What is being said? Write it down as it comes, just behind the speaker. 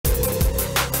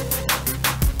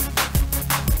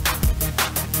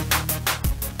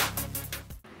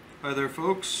Hi there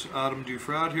folks, Adam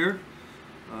Dufrat here.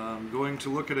 I'm going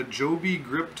to look at a Joby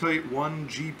Griptight 1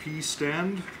 GP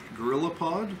stand,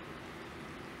 GorillaPod,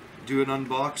 do an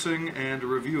unboxing and a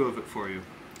review of it for you.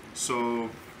 So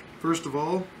first of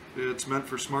all, it's meant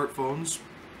for smartphones,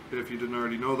 if you didn't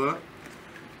already know that.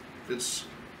 It's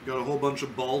got a whole bunch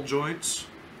of ball joints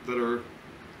that are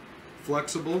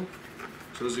flexible,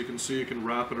 so as you can see you can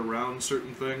wrap it around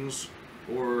certain things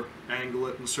or angle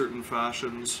it in certain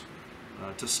fashions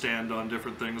to stand on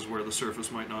different things where the surface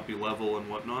might not be level and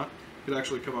whatnot. You could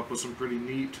actually come up with some pretty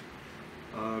neat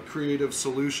creative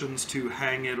solutions to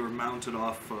hang it or mount it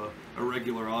off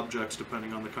irregular objects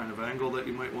depending on the kind of angle that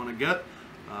you might want to get,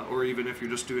 or even if you're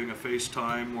just doing a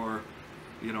FaceTime or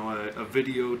a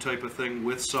video type of thing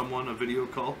with someone, a video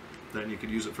call, then you could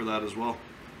use it for that as well.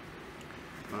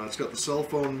 It's got the cell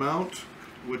phone mount,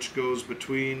 which goes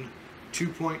between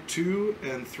 2.2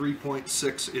 and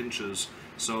 3.6 inches.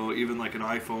 So even like an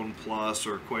iPhone Plus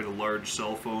or quite a large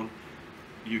cell phone,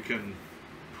 you can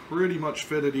pretty much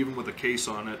fit it even with a case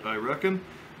on it, I reckon,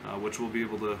 which we'll be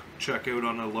able to check out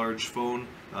on a large phone,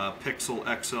 Pixel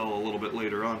XL, a little bit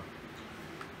later on.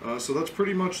 So that's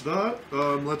pretty much that.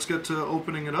 Let's get to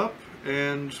opening it up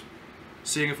and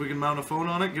seeing if we can mount a phone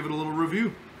on it, give it a little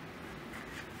review.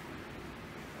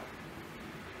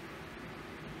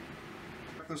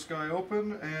 Crack this guy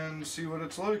open and see what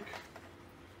it's like.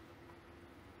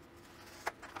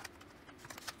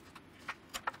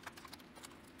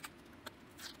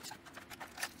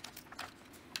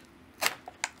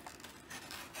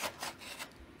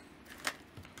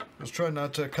 I was trying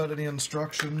not to cut any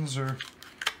instructions or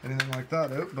anything like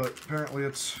that out, but apparently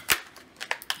it's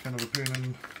kind of a pain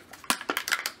in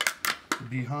the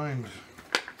behind.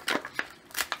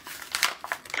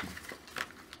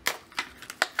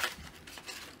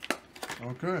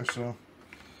 Okay, so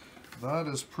that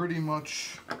is pretty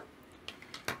much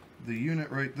the unit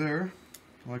right there.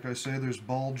 Like I say, there's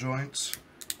ball joints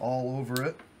all over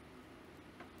it.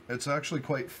 It's actually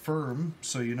quite firm,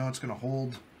 so you know it's going to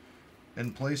hold in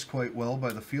place quite well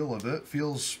by the feel of it.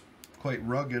 Feels quite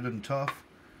rugged and tough.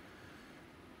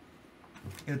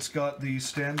 It's got the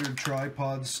standard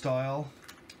tripod style,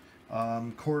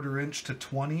 1/4 inch to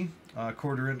 20,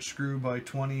 1/4 inch screw by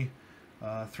 20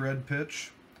 thread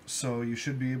pitch. So you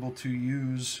should be able to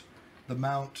use the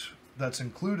mount that's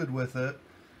included with it,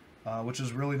 which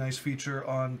is a really nice feature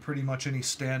on pretty much any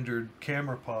standard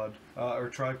camera pod, or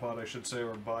tripod I should say,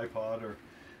 or bipod, or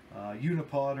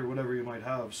unipod, or whatever you might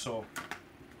have. So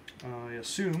I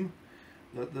assume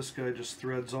that this guy just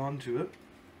threads onto it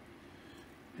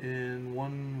in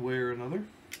one way or another.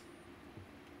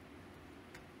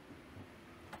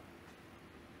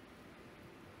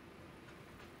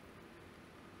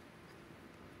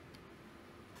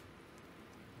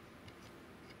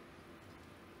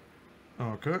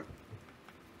 Okay.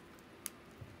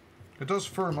 It does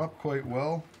firm up quite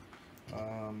well.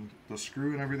 The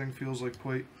screw and everything feels like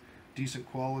quite decent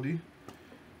quality.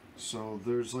 So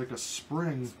there's like a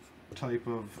spring type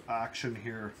of action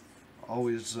here,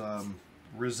 always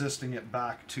resisting it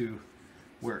back to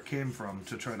where it came from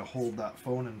to try to hold that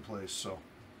phone in place. So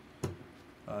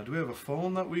do we have a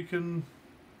phone that we can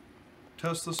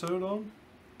test this out on?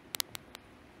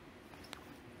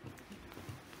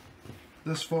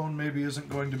 This phone maybe isn't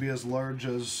going to be as large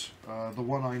as the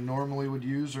one I normally would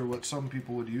use, or what some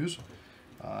people would use.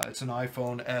 It's an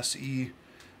iPhone SE,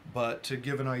 but to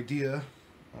give an idea,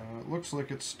 it looks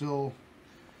like it's still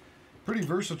pretty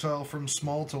versatile from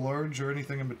small to large or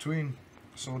anything in between.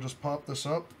 So we'll just pop this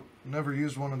up. Never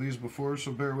used one of these before,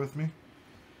 so bear with me.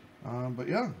 But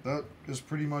yeah, that is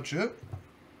pretty much it.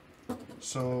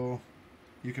 So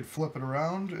you could flip it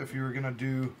around if you were going to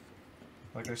do,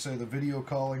 like I say, the video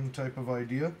calling type of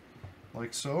idea,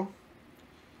 like so.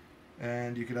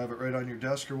 And you could have it right on your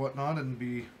desk or whatnot and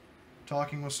be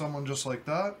talking with someone just like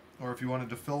that. Or if you wanted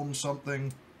to film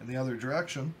something in the other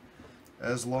direction,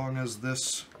 as long as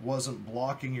this wasn't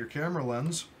blocking your camera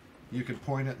lens, you could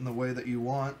point it in the way that you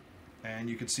want and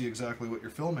you could see exactly what you're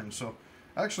filming. So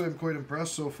actually I'm quite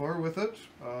impressed so far with it.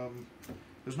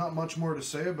 There's not much more to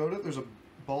say about it. There's a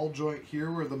ball joint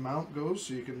here where the mount goes,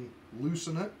 so you can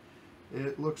loosen it,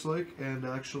 it looks like, and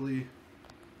actually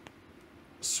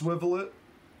swivel it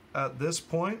at this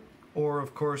point. Or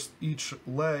of course each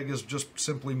leg is just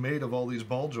simply made of all these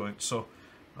ball joints. So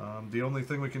the only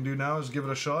thing we can do now is give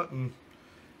it a shot and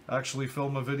actually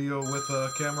film a video with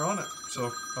a camera on it.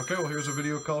 So okay, well here's a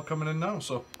video call coming in now,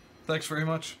 so thanks very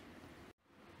much.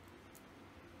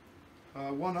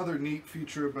 One other neat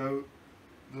feature about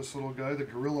this little guy, the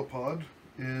GorillaPod,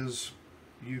 is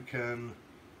you can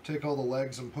take all the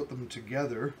legs and put them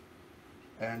together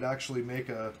and actually make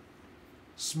a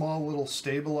small little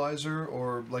stabilizer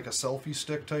or like a selfie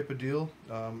stick type of deal.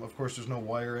 Of course, there's no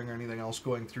wiring or anything else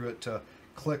going through it to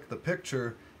click the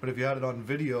picture, but if you had it on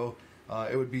video,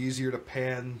 it would be easier to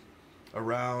pan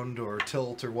around or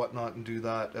tilt or whatnot and do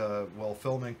that while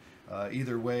filming.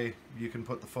 Either way, you can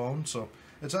put the phone, so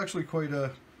it's actually quite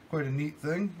a neat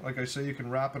thing. Like I say, you can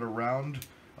wrap it around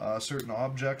certain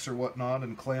objects or whatnot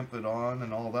and clamp it on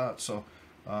and all that. So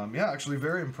yeah, actually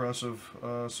very impressive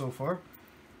so far.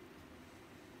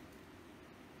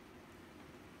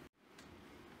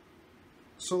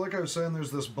 So like I was saying, there's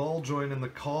this ball joint in the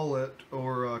collet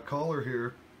or collar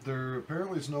here. There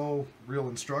apparently is no real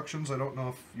instructions. I don't know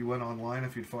if you went online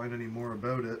if you'd find any more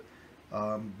about it.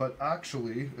 But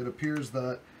actually, it appears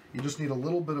that you just need a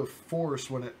little bit of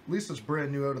force when at least it's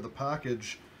brand new out of the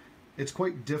package. It's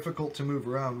quite difficult to move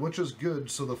around, which is good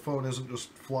so the phone isn't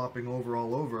just flopping over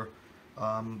all over.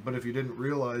 But if you didn't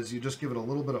realize, you just give it a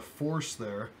little bit of force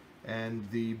there and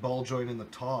the ball joint in the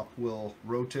top will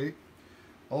rotate.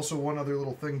 Also, one other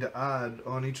little thing to add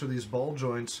on each of these ball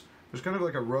joints, there's kind of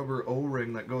like a rubber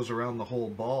O-ring that goes around the whole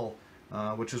ball,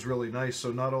 which is really nice.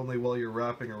 So not only while you're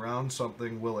wrapping around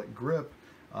something will it grip,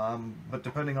 but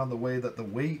depending on the way that the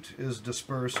weight is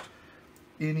dispersed,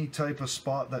 any type of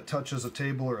spot that touches a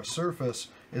table or a surface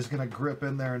is going to grip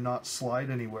in there and not slide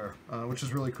anywhere, which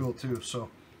is really cool too. So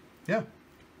yeah.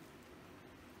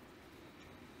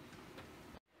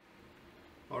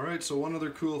 Alright, so one other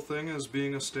cool thing is,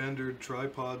 being a standard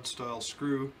tripod style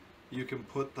screw, you can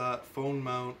put that phone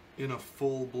mount in a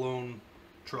full-blown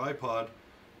tripod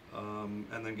and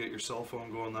then get your cell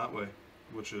phone going that way,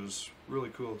 which is really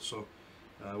cool. So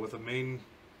with a main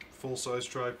full-size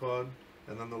tripod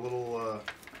and then the little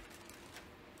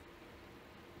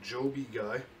Joby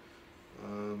guy,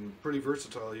 pretty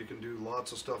versatile. You can do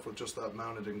lots of stuff with just that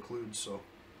mount it includes, so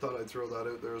thought I'd throw that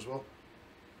out there as well.